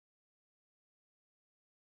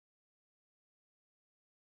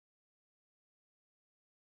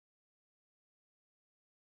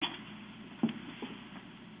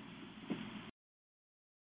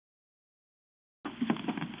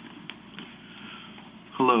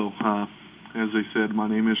Hello. As I said, my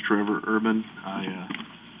name is Trevor Urban. I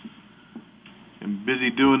am busy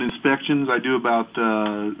doing inspections. I do about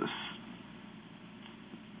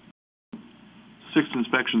 6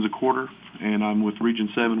 inspections a quarter, and I'm with Region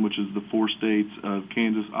 7, which is the 4 states of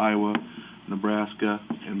Kansas, Iowa, Nebraska,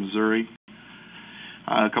 and Missouri.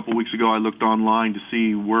 A couple weeks ago, I looked online to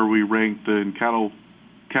see where we ranked in cattle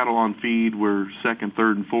on feed. We're second,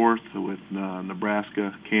 third, and fourth with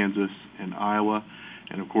Nebraska, Kansas, and Iowa.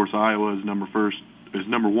 And of course, Iowa is number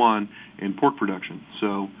one in pork production.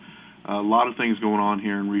 So a lot of things going on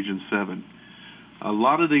here in Region 7. A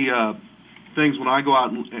lot of the things when I go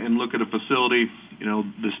out and look at a facility, you know,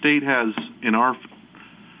 the state has in our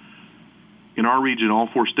region, all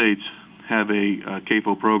 4 states have a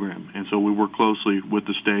CAFO program, and so we work closely with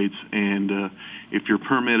the states. And if you're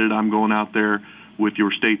permitted, I'm going out there with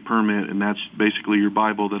your state permit, and that's basically your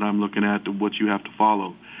Bible that I'm looking at, what you have to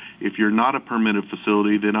follow. If you're not a permitted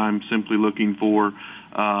facility, then I'm simply looking for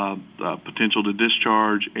potential to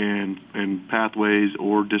discharge and pathways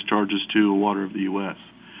or discharges to water of the U.S.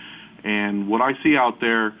 And what I see out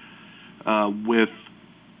there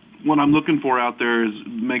what I'm looking for out there is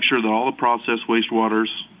make sure that all the processed wastewaters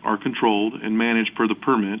are controlled and managed per the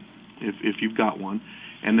permit, if you've got one,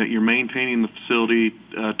 and that you're maintaining the facility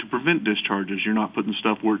to prevent discharges. You're not putting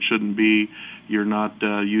stuff where it shouldn't be. You're not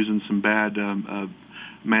using some bad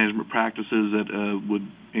management practices that would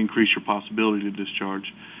increase your possibility to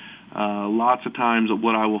discharge. Lots of times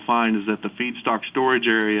what I will find is that the feedstock storage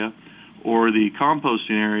area or the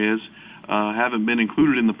composting areas haven't been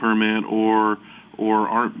included in the permit or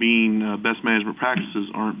aren't being, best management practices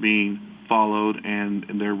aren't being followed, and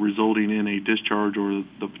they're resulting in a discharge or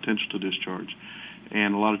the potential to discharge.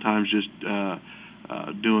 And a lot of times just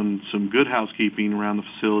doing some good housekeeping around the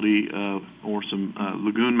facility or some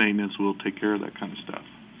lagoon maintenance will take care of that kind of stuff.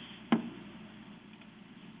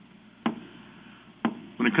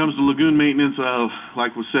 When it comes to lagoon maintenance,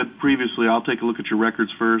 like was said previously, I'll take a look at your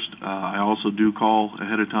records first. I also do call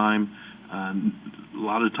ahead of time. A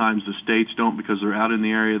lot of times the states don't, because they're out in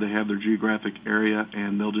the area. They have their geographic area,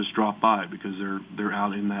 and they'll just drop by because they're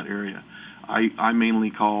out in that area. I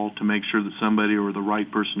mainly call to make sure that somebody or the right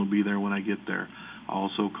person will be there when I get there. I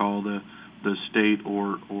also call the state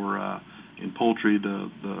or in poultry the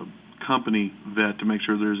company vet to make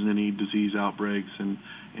sure there isn't any disease outbreaks, and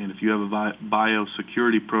if you have a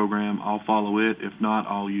biosecurity program, I'll follow it. If not,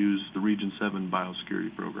 I'll use the Region 7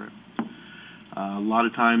 biosecurity program. A lot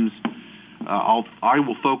of times I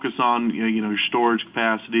will focus on your storage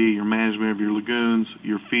capacity, your management of your lagoons,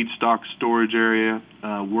 your feedstock storage area,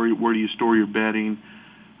 where do you store your bedding,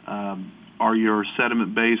 are your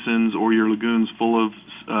sediment basins or your lagoons full of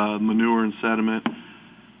manure and sediment,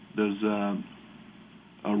 does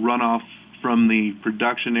a runoff from the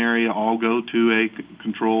production area all go to a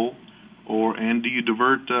control, and do you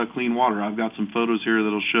divert clean water? I've got some photos here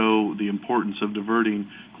that'll show the importance of diverting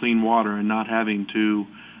clean water and not having to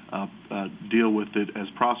deal with it as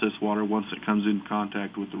processed water once it comes in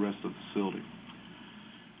contact with the rest of the facility.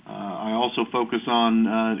 I also focus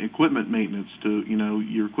on equipment maintenance.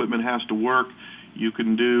 Your equipment has to work. You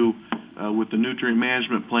can do with the nutrient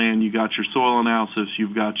management plan. You got your soil analysis.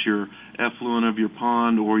 You've got your effluent of your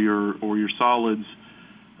pond or your solids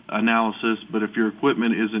analysis. But if your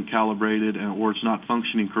equipment isn't calibrated or it's not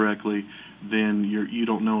functioning correctly, then you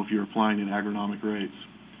don't know if you're applying at agronomic rates.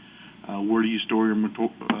 Where do you store your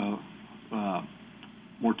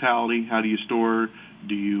mortality? How do you store?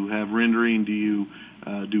 Do you have rendering? Do you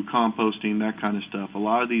do composting? That kind of stuff. A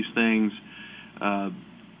lot of these things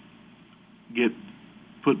get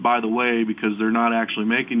put by the way because they're not actually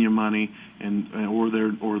making you money, or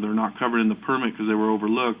they're not covered in the permit because they were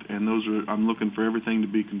overlooked. And I'm looking for everything to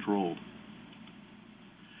be controlled.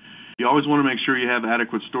 You always want to make sure you have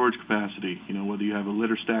adequate storage capacity. Whether you have a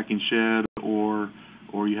litter stacking shed or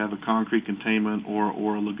you have a concrete containment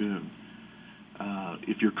or a lagoon.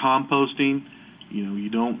 If you're composting,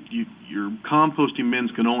 your composting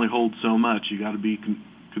bins can only hold so much. You got to be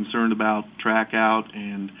concerned about track out,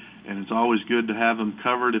 and it's always good to have them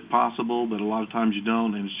covered if possible, but a lot of times you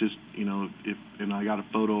don't, and it's just, and I got a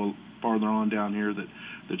photo farther on down here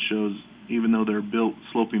that shows even though they're built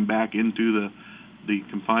sloping back into the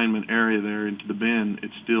confinement area there into the bin,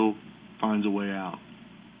 it still finds a way out.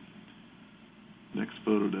 Next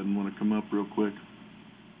photo doesn't want to come up real quick.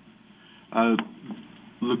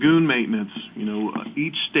 Lagoon maintenance.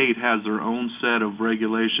 Each state has their own set of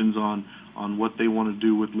regulations on what they want to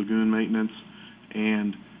do with lagoon maintenance,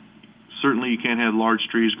 and certainly you can't have large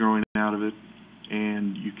trees growing out of it,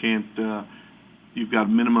 and you can't. You've got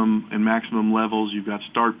minimum and maximum levels. You've got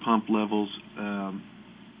start pump levels, and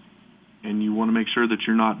and you want to make sure that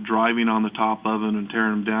you're not driving on the top of them and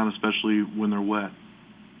tearing them down, especially when they're wet.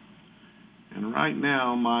 And right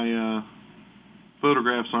now, my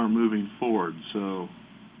photographs aren't moving forward, so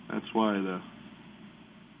that's why the...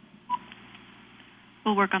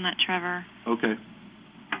 We'll work on that, Trevor. Okay.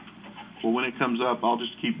 Well, when it comes up, I'll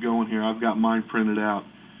just keep going here. I've got mine printed out,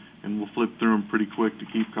 and we'll flip through them pretty quick to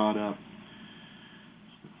keep caught up.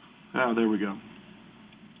 Oh, there we go.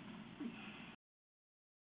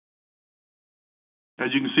 As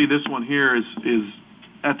you can see, this one here is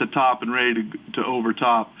at the top and ready to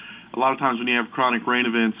overtop. A lot of times when you have chronic rain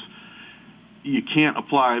events, you can't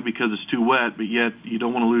apply because it's too wet, but yet you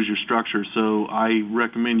don't want to lose your structure. So I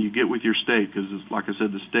recommend you get with your state, because like I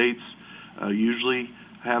said, the states usually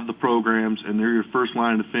have the programs, and they're your first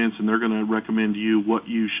line of defense, and they're going to recommend to you what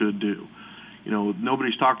you should do. You know,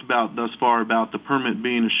 nobody's talked about thus far about the permit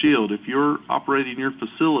being a shield. If you're operating your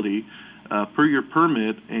facility per your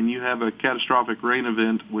permit and you have a catastrophic rain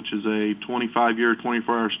event, which is a 25-year,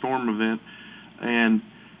 24-hour storm event,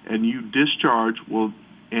 and you discharge, well,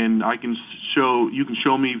 and you can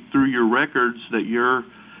show me through your records that you're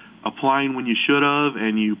applying when you should have,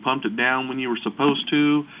 and you pumped it down when you were supposed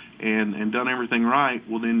to, and done everything right,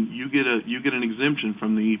 well, then you get an exemption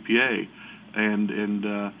from the EPA, and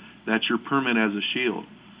that's your permit as a shield.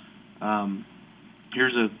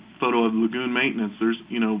 Here's a photo of lagoon maintenance. There's,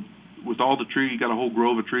 you know, with all the trees, you got a whole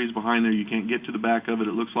grove of trees behind there. You can't get to the back of it.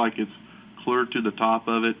 It looks like it's clear to the top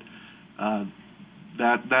of it.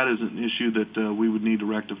 That is an issue that we would need to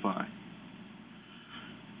rectify.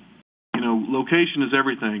 You know, location is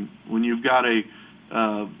everything. When you've got a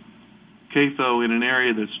CAFO in an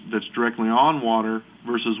area that's directly on water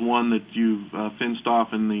versus one that you've fenced off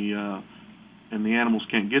and the animals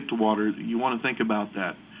can't get to water, you want to think about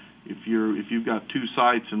that. If you've got two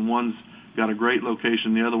sites and one's got a great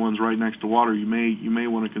location, the other one's right next to water, you may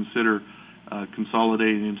want to consider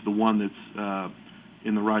consolidating into the one that's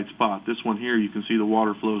in the right spot. This one here, you can see the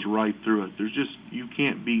water flows right through it. You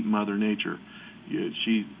can't beat Mother Nature.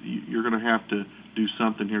 You're going to have to do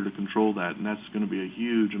something here to control that, and that's going to be a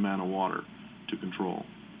huge amount of water to control.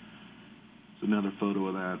 It's another photo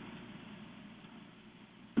of that.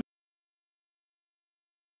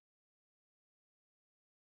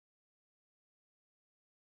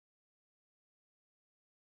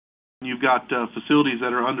 You've got facilities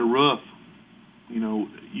that are under roof. You know,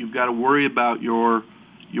 you've got to worry about your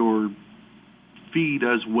feed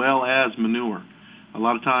as well as manure. A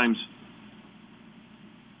lot of times,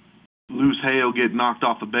 loose hay will get knocked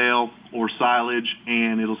off a bale or silage,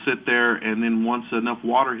 and it'll sit there, and then once enough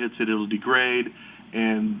water hits it, it'll degrade,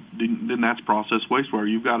 and then that's processed wastewater.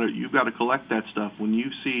 You've got to collect that stuff. When you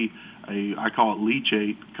see I call it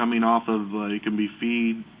leachate coming off of it can be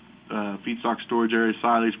feedstock storage area,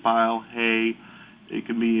 silage pile, hay. It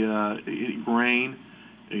can be grain.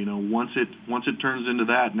 You know, once it turns into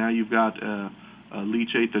that, now you've got a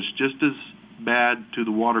leachate that's just as bad to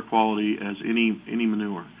the water quality as any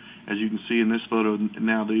manure. As you can see in this photo,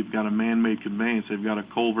 now they've got a man-made conveyance. They've got a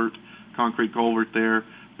culvert, concrete culvert there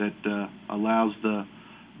that allows the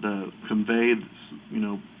convey, you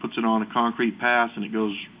know, puts it on a concrete pass, and it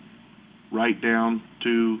goes right down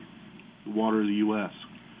to the water of the U.S.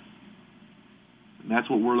 And that's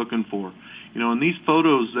what we're looking for. You know, and these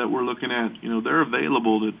photos that we're looking at, you know, they're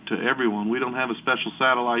available to everyone. We don't have a special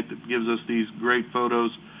satellite that gives us these great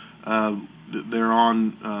photos. They're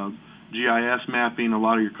on GIS mapping. A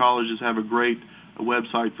lot of your colleges have a great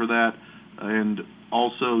website for that. And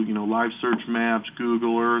also, you know, Live Search Maps,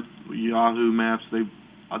 Google Earth, Yahoo Maps.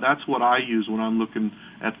 That's what I use when I'm looking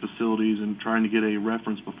at facilities and trying to get a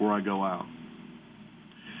reference before I go out.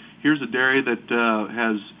 Here's a dairy that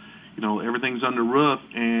has, you know, everything's under roof,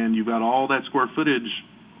 and you've got all that square footage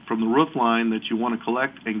from the roof line that you want to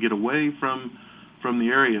collect and get away from the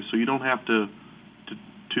area, so you don't have to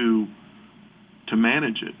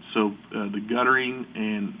manage it. So the guttering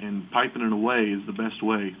and piping it away is the best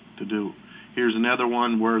way to do. Here's another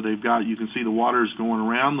one where they've got, you can see the water's going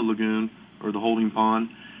around the lagoon or the holding pond,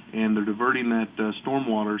 and they're diverting that storm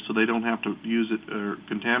water so they don't have to use it or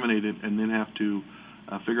contaminate it and then have to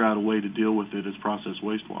figure out a way to deal with it as processed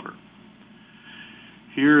wastewater.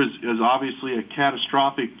 Here is obviously a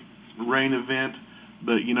catastrophic rain event,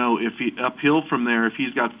 but you know, if uphill from there, if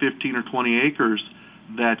he's got 15 or 20 acres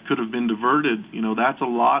that could have been diverted, you know, that's a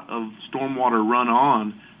lot of stormwater run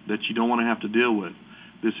on that you don't want to have to deal with.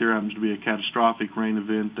 This here happens to be a catastrophic rain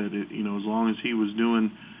event that, you know, as long as he was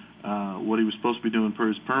doing what he was supposed to be doing per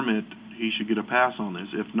his permit, he should get a pass on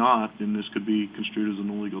this. If not, then this could be construed as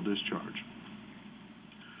an illegal discharge.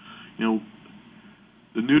 You know,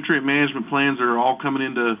 the nutrient management plans are all coming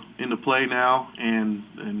into play now,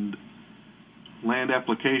 and land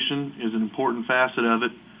application is an important facet of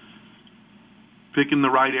it. Picking the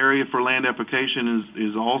right area for land application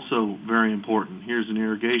is also very important. Here's an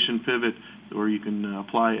irrigation pivot where you can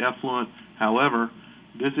apply effluent. However,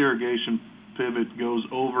 this irrigation pivot goes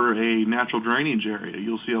over a natural drainage area.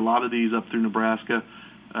 You'll see a lot of these up through Nebraska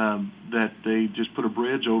that they just put a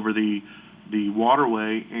bridge over the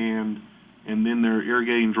waterway, and then they're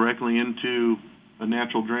irrigating directly into a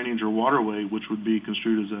natural drainage or waterway, which would be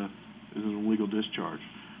construed as an illegal discharge.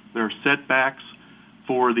 There are setbacks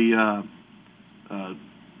for the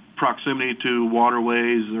proximity to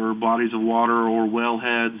waterways or bodies of water or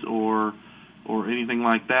wellheads or anything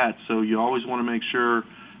like that. So you always want to make sure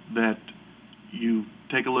that you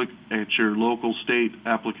take a look at your local state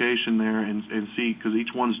application there and see, because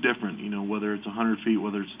each one's different, you know, whether it's 100 feet,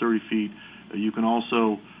 whether it's 30 feet. You can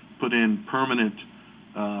also put in permanent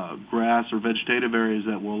grass or vegetative areas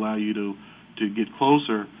that will allow you to get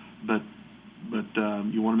closer, but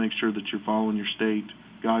you want to make sure that you're following your state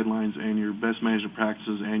guidelines and your best management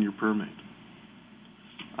practices and your permit.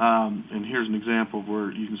 And here's an example of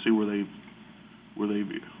where you can see where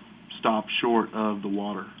they've stopped short of the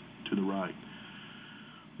water to the right.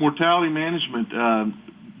 Mortality management,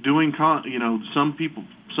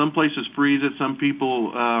 some places freeze it, some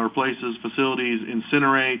people or places, facilities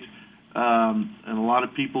incinerate, and a lot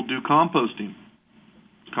of people do composting.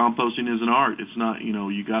 Composting is an art. It's not,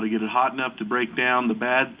 you got to get it hot enough to break down the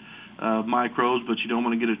bad microbes, but you don't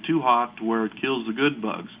want to get it too hot to where it kills the good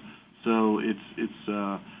bugs. So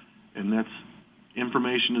and that's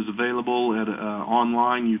information is available at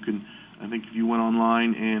online. You can, I think, if you went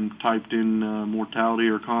online and typed in mortality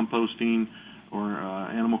or composting or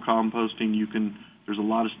animal composting, there's a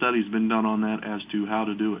lot of studies been done on that as to how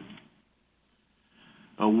to do it.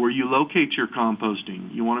 Where you locate your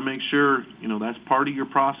composting, you want to make sure that's part of your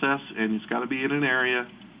process, and it's got to be in an area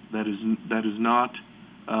that is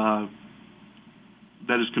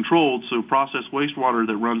controlled. So processed wastewater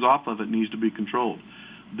that runs off of it needs to be controlled.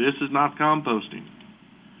 This is not composting.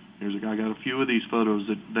 I got a few of these photos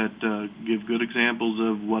that give good examples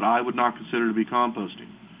of what I would not consider to be composting.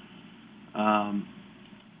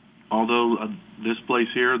 Although this place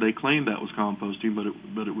here, they claimed that was composting,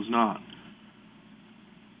 but it was not.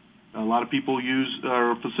 A lot of people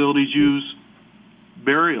facilities use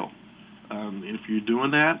burial. If you're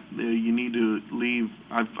doing that, you need to leave.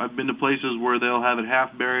 I've been to places where they'll have it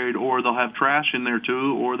half buried, or they'll have trash in there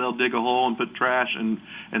too, or they'll dig a hole and put trash and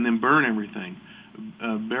then burn everything.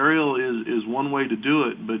 Burial is one way to do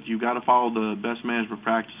it, but you've got to follow the best management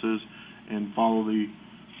practices and follow the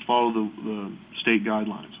state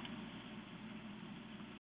guidelines.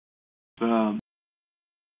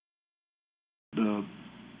 The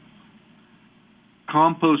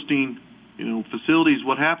composting, facilities,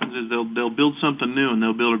 what happens is they'll build something new, and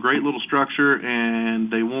they'll build a great little structure, and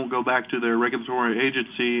they won't go back to their regulatory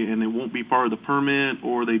agency, and it won't be part of the permit,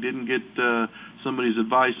 or they didn't get somebody's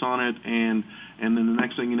advice on it, and then the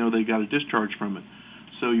next thing you know, they got a discharge from it.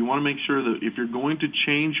 So you want to make sure that if you're going to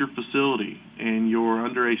change your facility and you're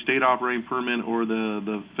under a state operating permit or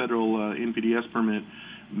the federal NPDES permit,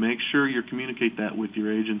 make sure you communicate that with your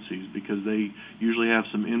agencies, because they usually have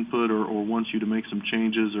some input or want you to make some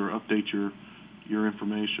changes or update your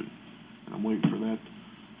information. And I'm waiting for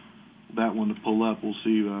that one to pull up. We'll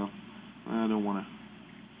see. I don't want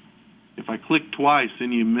to. If I click twice,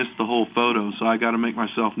 then you miss the whole photo, so I got to make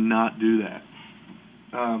myself not do that.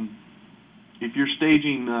 If you're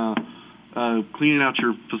staging, cleaning out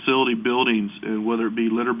your facility buildings, whether it be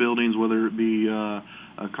litter buildings, whether it be a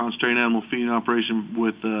concentrated animal feeding operation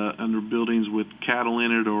with under buildings with cattle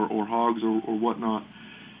in it or hogs or whatnot,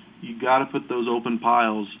 you got to put those open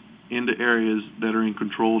piles into areas that are in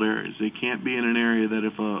controlled areas. They can't be in an area that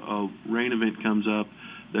if a rain event comes up,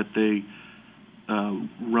 that they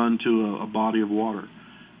run to a body of water.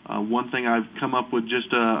 One thing I've come up with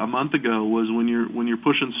just a month ago was when you're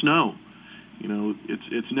pushing snow.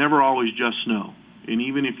 It's never always just snow. And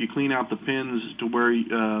even if you clean out the pins to where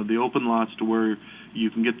the open lots to where you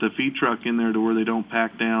can get the feed truck in there to where they don't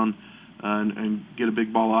pack down and get a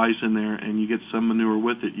big ball of ice in there, and you get some manure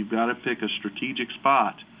with it, you've got to pick a strategic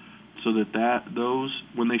spot so that those,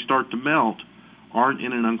 when they start to melt, aren't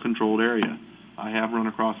in an uncontrolled area. I have run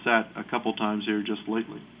across that a couple times here just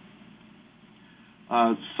lately.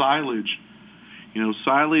 Silage.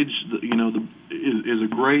 Silage, is a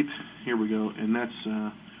great, here we go, and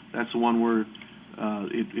that's the one where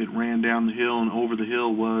it ran down the hill, and over the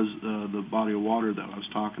hill was the body of water that I was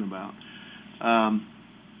talking about.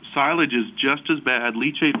 Silage is just as bad.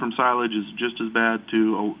 Leachate from silage is just as bad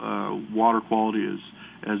to water quality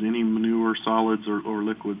as any manure, solids, or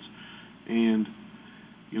liquids. And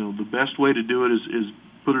the best way to do it is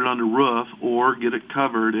put it under roof or get it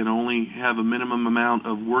covered and only have a minimum amount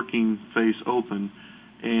of working face open.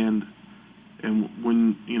 And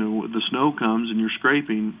when, the snow comes and you're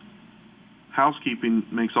scraping, housekeeping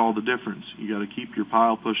makes all the difference. You got to keep your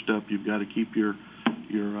pile pushed up. You've got to keep your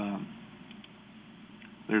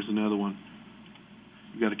there's another one.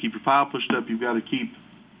 You've got to keep your pile pushed up. You've got to keep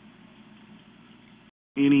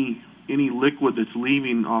any liquid that's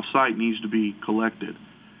leaving off site needs to be collected.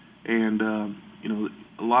 And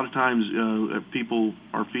a lot of times people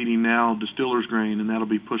are feeding now distiller's grain, and that'll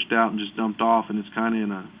be pushed out and just dumped off, and it's kind of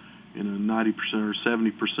in a 90% or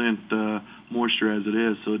 70% moisture as it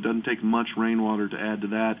is. So it doesn't take much rainwater to add to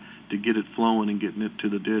that to get it flowing and getting it to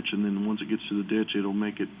the ditch. And then once it gets to the ditch, it'll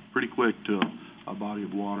make it pretty quick to a body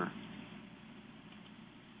of water.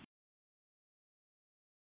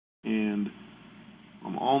 And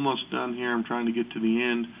I'm almost done here. I'm trying to get to the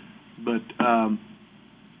end, but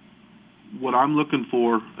what I'm looking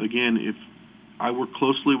for, again, if I work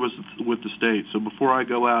closely with the state, so before I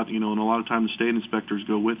go out, and a lot of times the state inspectors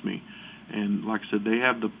go with me, and like I said, they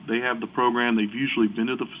have the program. They've usually been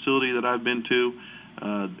to the facility that I've been to,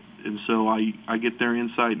 and so I get their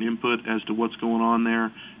insight and input as to what's going on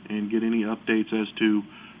there, and get any updates as to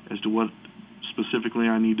what specifically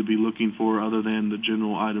I need to be looking for, other than the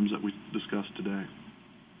general items that we discussed today.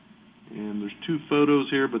 And there's two photos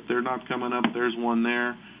here, but they're not coming up. There's one there,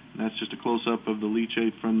 and that's just a close-up of the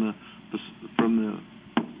leachate from the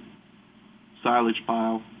silage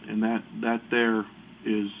pile, and that there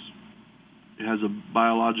has a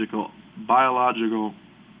biological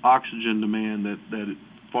oxygen demand that it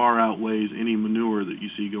far outweighs any manure that you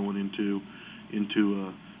see going into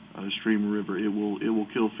a stream or river. It will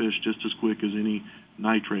kill fish just as quick as any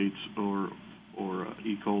nitrates or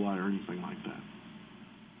E. coli or anything like that.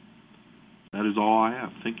 That is all I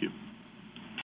have. Thank you.